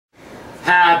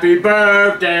Happy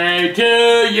birthday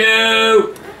to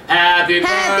you. Happy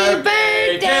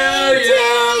birthday to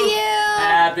you.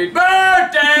 Happy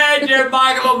birthday, dear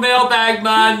Michael Mailbag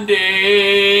Monday.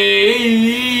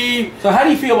 So how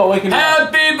do you feel about waking up?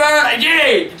 Happy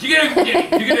birthday! Did you get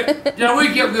it? Did I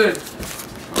wake you up good?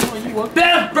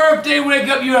 Best birthday wake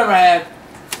up you ever had.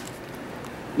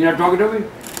 You not talking to me?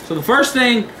 So the first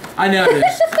thing I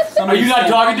noticed. Are you not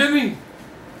talking to me?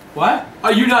 What?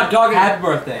 Are you not talking? Happy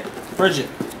birthday, Bridget.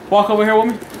 Walk over here with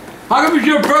me. How come it's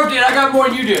your birthday and I got more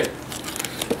than you did?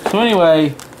 So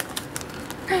anyway,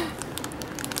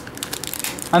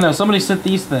 I know somebody sent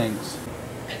these things.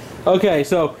 Okay,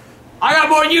 so I got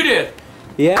more than you did.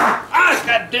 yeah, Ah,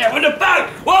 goddamn! What the fuck?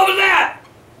 What was that?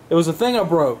 it was a thing I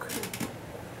broke.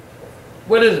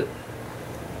 What is it?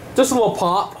 Just a little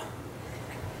pop.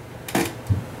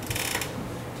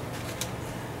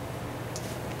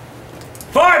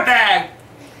 Fart bag.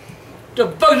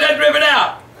 The fuck's that dripping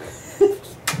out?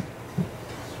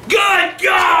 Good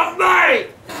job, mate!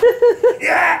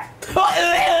 Yeah!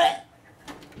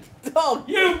 Oh,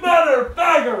 You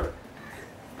motherfucker!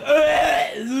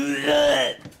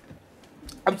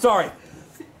 I'm sorry.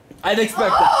 I didn't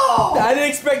expect it. I didn't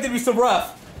expect it to be so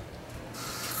rough.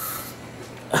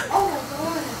 Oh my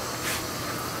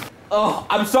god. Oh,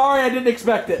 I'm sorry. I didn't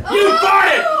expect it. You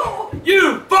farted!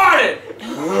 You farted!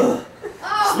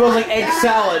 Oh Smells like my egg God.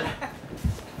 salad.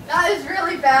 That is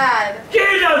really bad.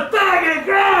 Jesus fucking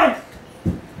Christ!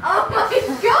 Oh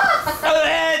my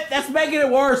god. That's making it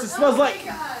worse. It smells like. Oh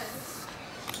my god.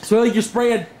 It smells like you're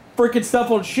spraying freaking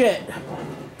stuff on shit.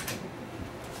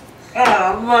 Oh,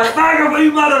 motherfucker,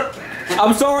 you mother...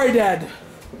 I'm sorry, Dad.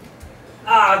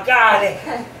 Oh, God.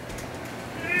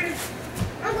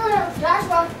 I'm going to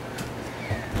Joshua.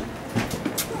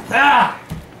 Ah!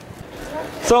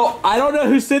 So I don't know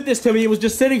who sent this to me. It was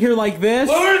just sitting here like this.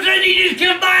 What was it? You just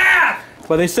killed my ass!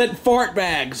 But they sent fart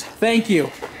bags. Thank you.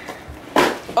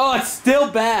 Oh, it's still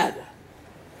bad.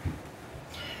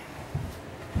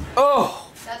 Oh.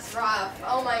 That's rough.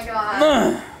 Oh my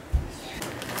god.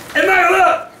 Hey, Michael,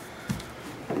 look!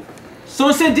 So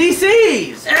it's in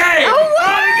DC's. Hey! Oh, wow!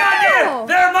 my goddamn!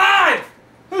 They're mine!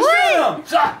 Who sent them?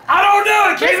 So, I don't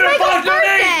know! It came in a It's box Michael's to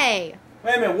me! birthday.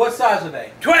 Wait a minute. What size are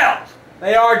they? 12!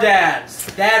 They are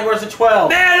Dad's. Dad wears a 12.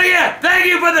 Man, yeah, thank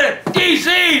you for the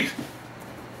DCs!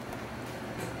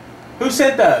 Who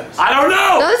sent those? I don't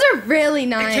know! Those are really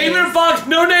nice. It came in a box,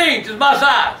 no names, it's my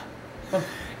size.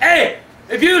 Hey,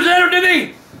 if you send them to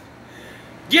me,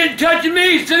 get in touch with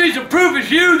me, send me some proof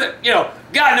it's you that, you know,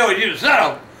 God knows you sent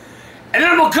them. And then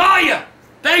I'm gonna call you.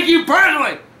 Thank you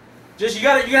personally. Just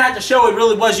you're gonna have to show it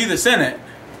really was you that sent it.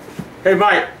 Hey,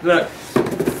 Mike, look.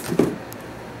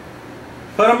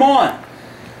 Put them on.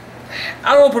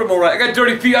 I don't want to put them on right. I got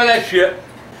 30 feet on that shit.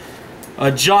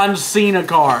 A John Cena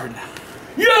card.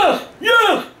 Yes!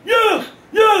 Yes! Yes!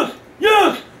 Yes!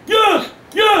 Yes! Yes!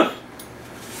 Yes!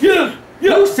 Yes! Who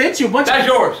Yes! sent you a bunch That's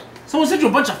of... yours. Someone sent you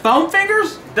a bunch of foam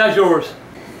fingers? That's yours.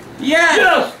 Yes!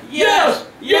 Yes! Yes!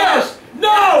 Yes!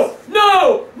 No!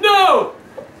 No! No!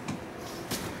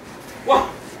 What?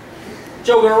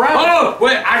 Joking around? Oh,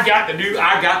 wait, I got the...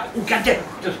 Ooh, goddamn.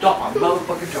 Just stop my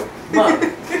motherfucking joke.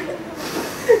 Mother.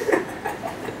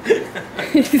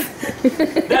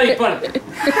 That ain't funny.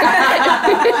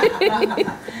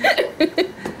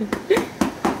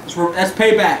 That's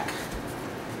payback.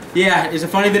 Yeah, is it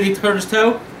funny that he hurt his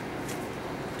toe?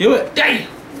 Do it. Damn!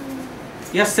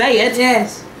 Yes, say it.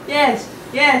 Yes, yes,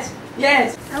 yes,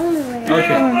 yes. I want to wear Okay.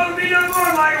 Don't love me no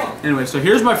more, Michael. Anyway, so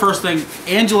here's my first thing.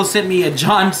 Angela sent me a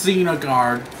John Cena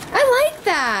card. I like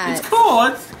that. It's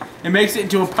cool. It makes it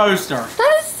into a poster.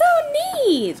 That is so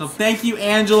neat. So thank you,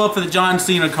 Angela, for the John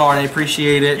Cena card. I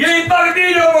appreciate it. You ain't fucking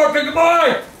me no more,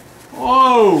 Pickleboy.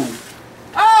 Whoa!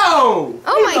 Oh!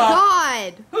 Oh my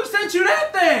god. Who sent you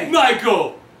that thing?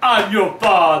 Michael, I'm your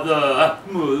father.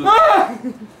 Ah!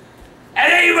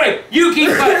 And anyway, you keep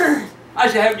fighting. I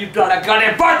should have you done that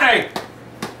goddamn birthday.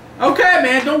 Okay,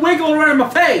 man, don't wiggle around in my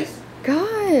face.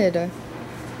 God.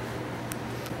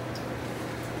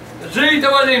 See,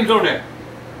 there was names on there.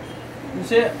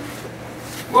 That's it.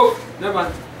 Whoa, never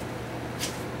mind.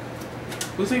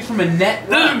 Looks like it's from a net.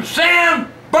 This is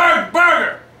Sam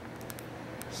Burger.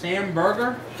 Sam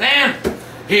Burger? Sam,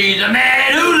 he's a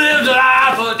man who lives a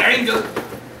life of danger.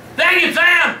 Thank you,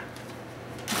 Sam.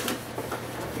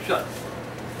 Shut up.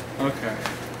 Okay.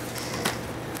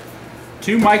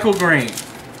 To Michael Green.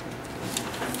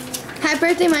 Happy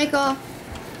birthday, Michael.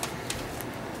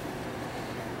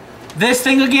 This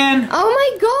thing again? Oh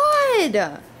my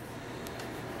god.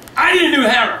 I need a new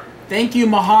hammer. Thank you,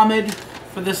 Muhammad,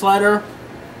 for this letter.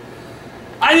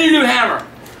 I need a new hammer.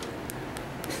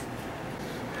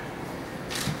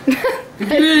 He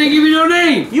didn't give me no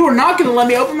name. You are not gonna let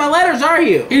me open my letters, are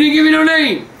you? He didn't give me no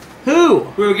name. Who?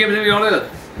 We were giving me on this.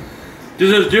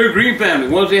 This is Dear Green Family.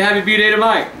 Want to say happy B-Day to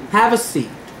Mike. Have a seat.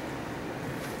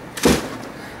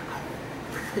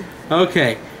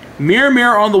 Okay. Mirror,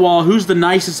 mirror on the wall, who's the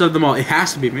nicest of them all? It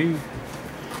has to be me.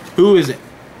 Who is it?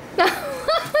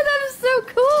 That is so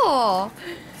cool.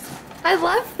 I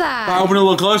love If that. I open it a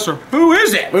little closer. Who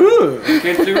is it? Ooh.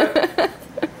 Candy cigarette?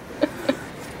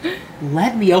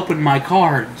 Let me open my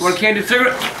cards. Want a candy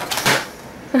cigarette?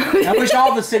 I wish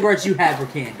all the cigarettes you had were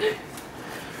candy.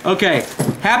 Okay.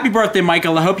 Happy birthday,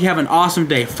 Michael. I hope you have an awesome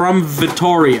day. From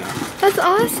Victoria. That's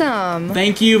awesome.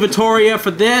 Thank you, Victoria,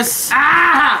 for this.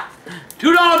 Ah!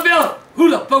 $2 bill. Who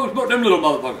the fuck was them little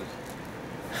motherfuckers?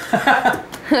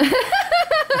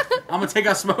 I'm gonna take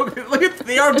a smoke. Look at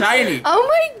they are tiny. Oh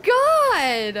my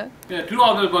god. Yeah, $2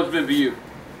 bill must have been for you.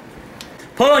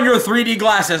 Put on your 3D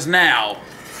glasses now.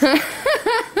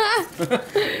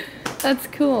 That's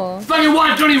cool. Fucking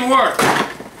watch don't even work.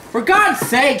 For God's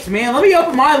sakes, man, let me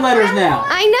open my letters now.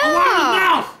 I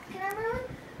know.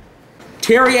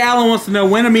 Terry Allen wants to know,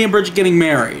 when are me and Bridget getting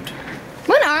married?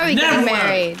 When are we getting Never.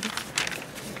 married?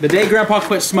 The day Grandpa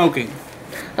quit smoking.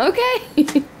 Okay.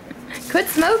 Quit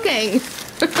smoking.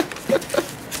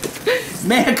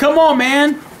 Man, come on,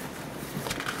 man.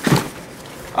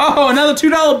 Oh, another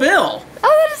 $2 bill.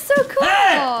 Oh, that is so cool.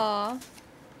 Hey!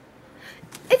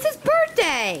 It's his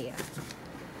birthday.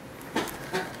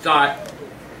 Sorry.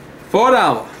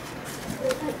 $4.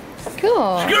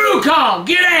 Cool. Screw Kong,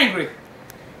 get angry.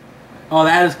 Oh,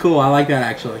 that is cool. I like that,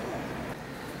 actually.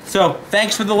 So,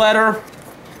 thanks for the letter.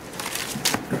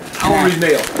 I want his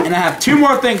mail. And I have 2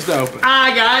 more things to open.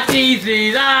 I got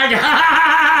DCs. I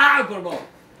got. Put them on.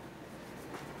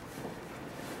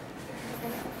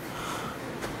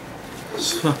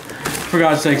 So, for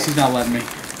God's sakes, he's not letting me.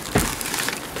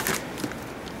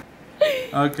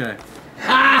 Okay.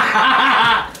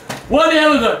 What the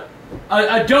hell is a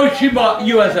Toshiba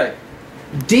USA?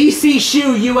 DC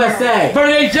Shoe USA.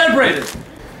 Birthday separated.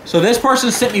 So this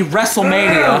person sent me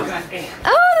WrestleMania.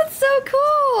 Oh, that's so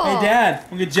cool. Hey, Dad,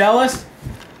 wanna get jealous?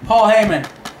 Paul Heyman.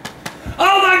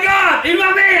 Oh my God, he's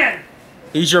my man.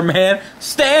 He's your man.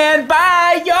 Stand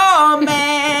by your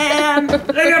man.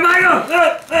 Look at Michael.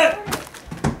 Look.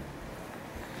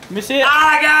 Let me see it.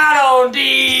 I got on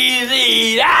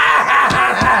DZ.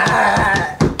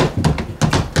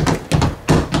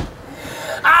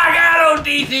 I got on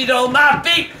DCs on my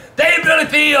feet. They really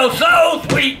feel so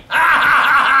sweet.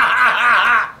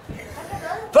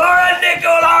 For a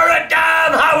nickel or a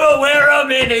dime, I will wear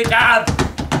them anytime.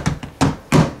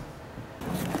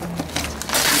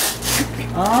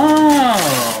 Oh.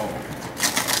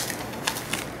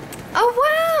 Oh,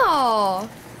 wow.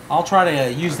 I'll try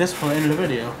to use this for the end of the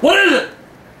video. What is it?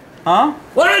 Huh?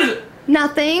 What is it?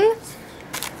 Nothing.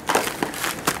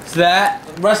 It's that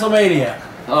WrestleMania.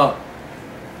 Oh.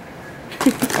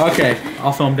 Okay,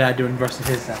 I'll film Dad doing the rest of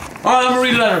his now. All right, I'm gonna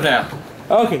read the letter now.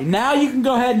 Okay, now you can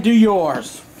go ahead and do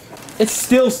yours. It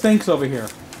still stinks over here.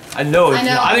 I know. I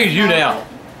know. I think it's you now.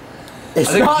 It's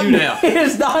I think not it's you now. It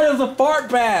is not. It was a fart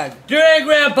bag. Dear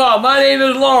Grandpa, my name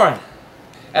is Lauren,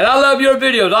 and I love your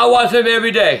videos. I watch them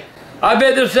every day. I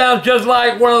bet this sounds just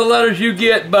like one of the letters you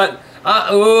get, but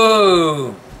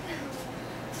ooh.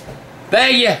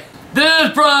 Thank you. This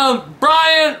is from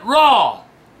Brian Raw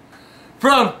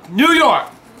from New York.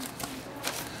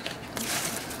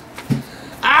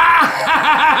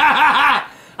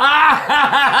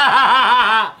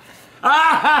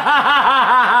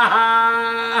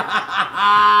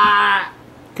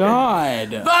 God.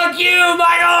 Fuck you,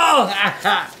 Michael!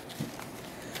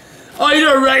 Oh, you do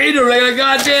a regular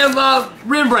goddamn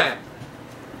Rembrandt.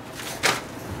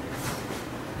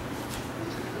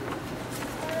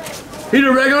 He's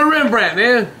a regular Rembrandt,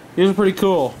 man. These are pretty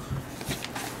cool.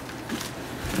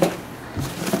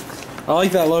 I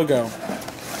like that logo.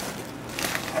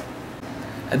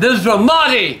 And this is from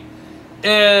Monty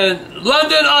in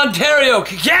London, Ontario,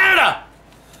 Canada.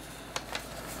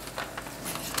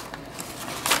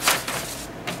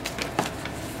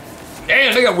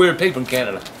 Damn, they got weird people in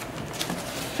Canada.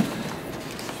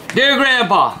 Dear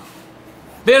Grandpa,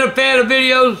 been a fan of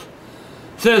videos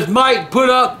since Mike put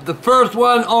up the first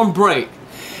one on break.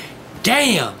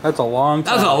 Damn, That's a long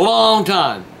time. that's a long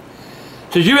time.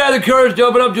 Since you had the courage to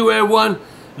open up to everyone,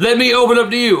 let me open up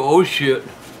to you. Oh shit.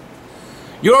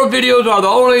 Your videos are the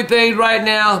only things right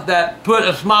now that put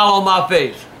a smile on my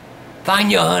face.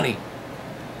 Find your honey.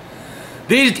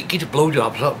 Get your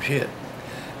blowjob or something shit.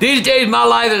 These days my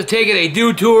life has taken a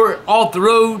detour off the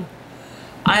road.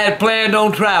 I had planned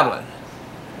on traveling.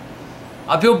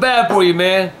 I feel bad for you,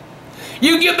 man.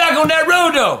 You get back on that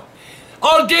road though.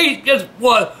 All things just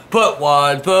put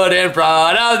one foot in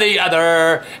front of the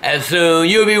other, and soon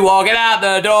you'll be walking out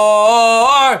the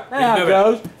door. Now it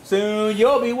goes. Soon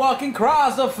you'll be walking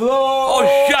across the floor.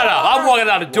 Oh, shut up. I'm walking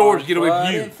out the door to get away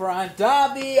from you. In front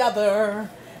of the other,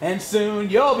 and soon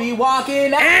you'll be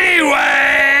walking out.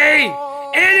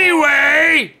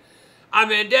 Anyway,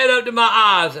 I'm in debt up to my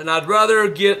eyes, and I'd rather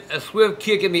get a swift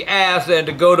kick in the ass than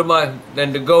to go to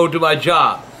my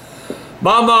job.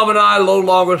 My mom and I no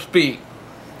longer speak.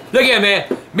 Look here, man.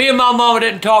 Me and my mama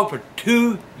didn't talk for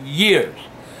 2 years.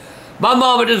 My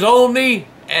mama disowned me,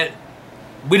 and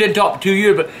we didn't talk for 2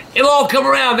 years, but it'll all come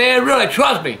around, man. Really,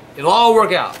 trust me. It'll all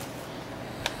work out.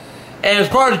 And as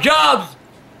far as jobs,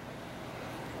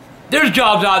 there's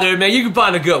jobs out there, man. You can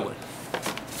find a good one.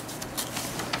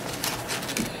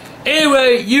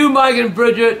 Anyway, you, Mike, and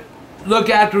Bridget look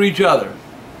after each other.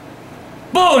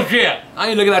 Bullshit! I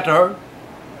ain't looking after her.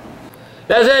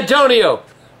 That's Antonio.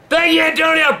 Thank you,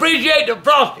 Antonio. I appreciate the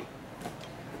frosty.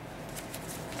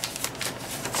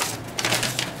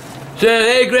 Said,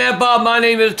 hey, Grandpa, my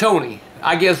name is Tony.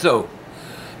 I guess so.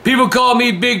 People call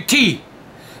me Big T.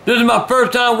 This is my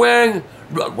first time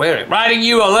writing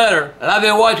you a letter, and I've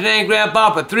been watching Aunt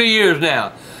Grandpa for 3 years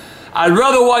now. I'd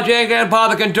rather watch Aunt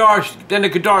Grandpa than the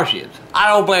Kardashians. I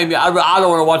don't blame you. I don't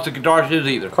want to watch the Kardashians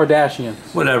either. Kardashians.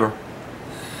 Whatever.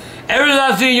 Ever since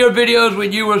I've seen your videos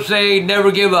when you were saying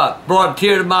never give up, brought a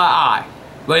tear to my eye.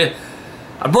 But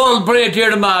I brought a tear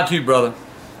to my eye too, brother.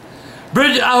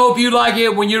 Bridget, I hope you like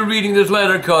it when you're reading this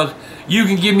letter, because you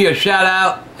can give me a shout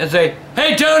out and say,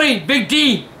 hey Tony, Big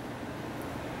T.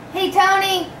 Hey,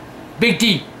 Tony. Big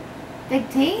T. Big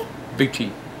T? Big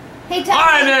T. Hey, Tony. All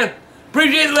right, man.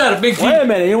 Appreciate the letter, Big T. Wait a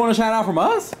minute, you want a shout out from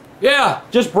us? Yeah.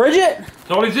 Just Bridget?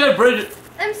 That's all he said, Bridget.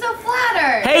 I'm so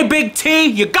flattered. Hey, Big T,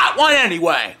 you got one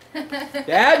anyway.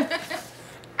 Dad?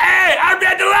 Hey, I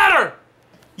read the letter.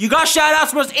 You got shout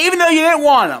outs from us even though you didn't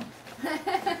want them.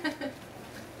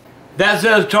 That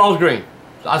says Charles Green.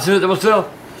 I said it to myself.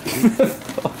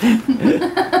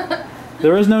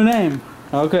 There is no name.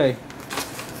 Okay.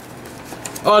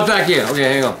 Oh, it's back here. Okay,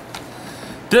 hang on.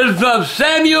 This is from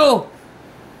Samuel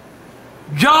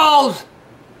Giles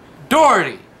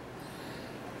Doherty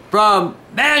from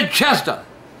Manchester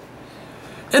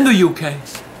in the UK.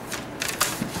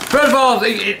 First of all,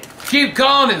 keep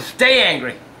calm and stay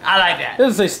angry. I like that. It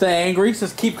doesn't say stay angry. It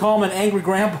says keep calm and angry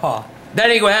grandpa. That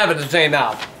ain't gonna happen in the same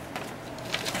house.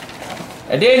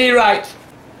 And then he writes,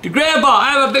 to Grandpa, I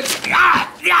have a big...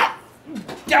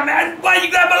 Damn man, why you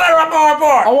got my letter up my arm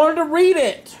for? I wanted to read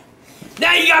it.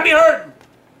 Now you got me hurting.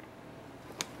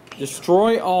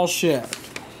 Destroy all shit.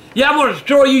 Yeah, I'm gonna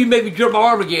destroy you. You make me jerk my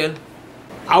arm again.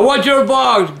 I watch your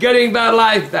vlogs, Getting My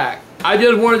Life Back. I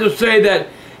just wanted to say that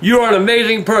you are an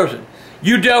amazing person.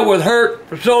 You dealt with hurt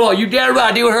for so long. You damn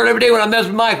right, I deal with hurt every day when I mess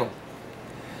with Michael.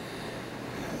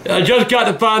 I just got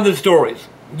to find the stories.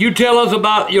 You tell us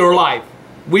about your life.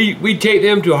 We take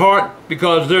them to heart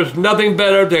because there's nothing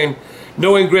better than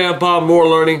knowing Grandpa, more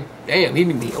learning. Damn, I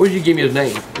wish you'd give me his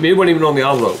name. I mean, it wasn't even on the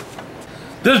envelope.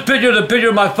 This picture is a picture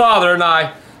of my father, and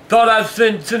I thought I'd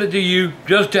send it to you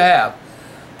just to have.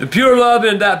 The pure love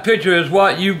in that picture is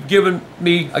what you've given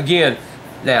me again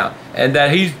now, and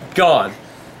that he's gone.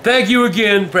 Thank you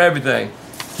again for everything.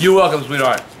 You're welcome,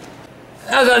 sweetheart.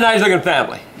 That's a nice looking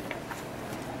family.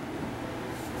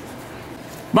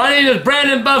 My name is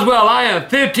Brandon Buswell. I am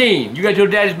 15. You got your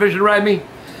daddy's permission to write me?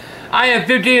 I am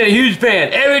 15 and a huge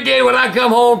fan. Every day when I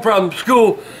come home from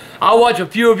school, I'll watch a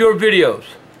few of your videos.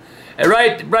 And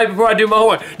right before I do my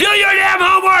homework, do your damn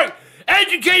homework!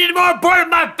 Education is more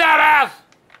important than my fat ass!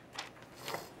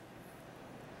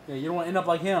 Yeah, you don't want to end up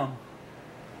like him.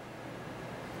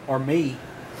 Or me.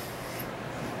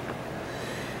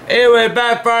 Anyway, it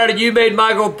backfired and you made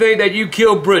Michael think that you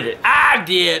killed Bridget. I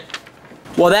did.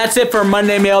 Well, that's it for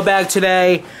Monday Mailbag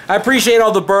today. I appreciate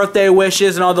all the birthday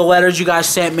wishes and all the letters you guys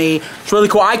sent me. It's really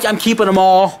cool. I'm keeping them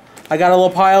all. I got a little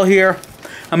pile here.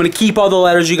 I'm going to keep all the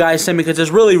letters you guys sent me because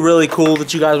it's really, really cool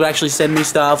that you guys would actually send me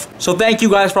stuff. So thank you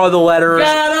guys for all the letters.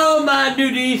 Got all my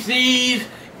new DCs.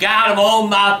 Got them on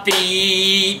my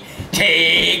feet.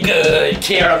 Take good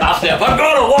care of myself. I'm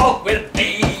going to walk with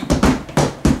me.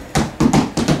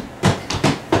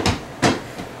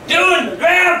 Doing the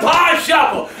grandpa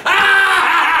shuffle.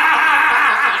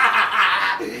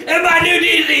 And my new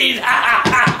DCs.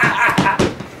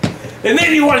 And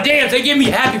then you want to dance, they give me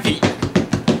happy feet.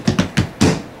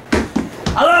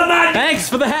 I love my... Thanks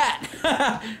for the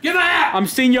hat. Give my hat. I'm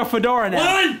seeing your fedora now.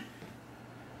 1,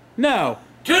 No.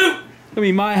 2. It'll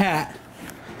be my hat.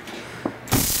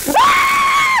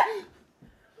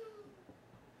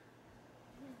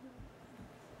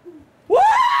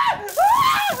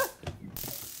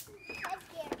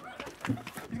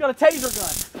 got a taser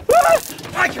gun.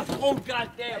 Oh,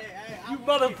 goddamn. You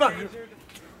motherfucker.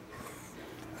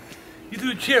 You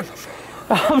threw the chair.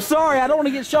 I'm sorry, I don't want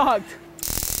to get shocked.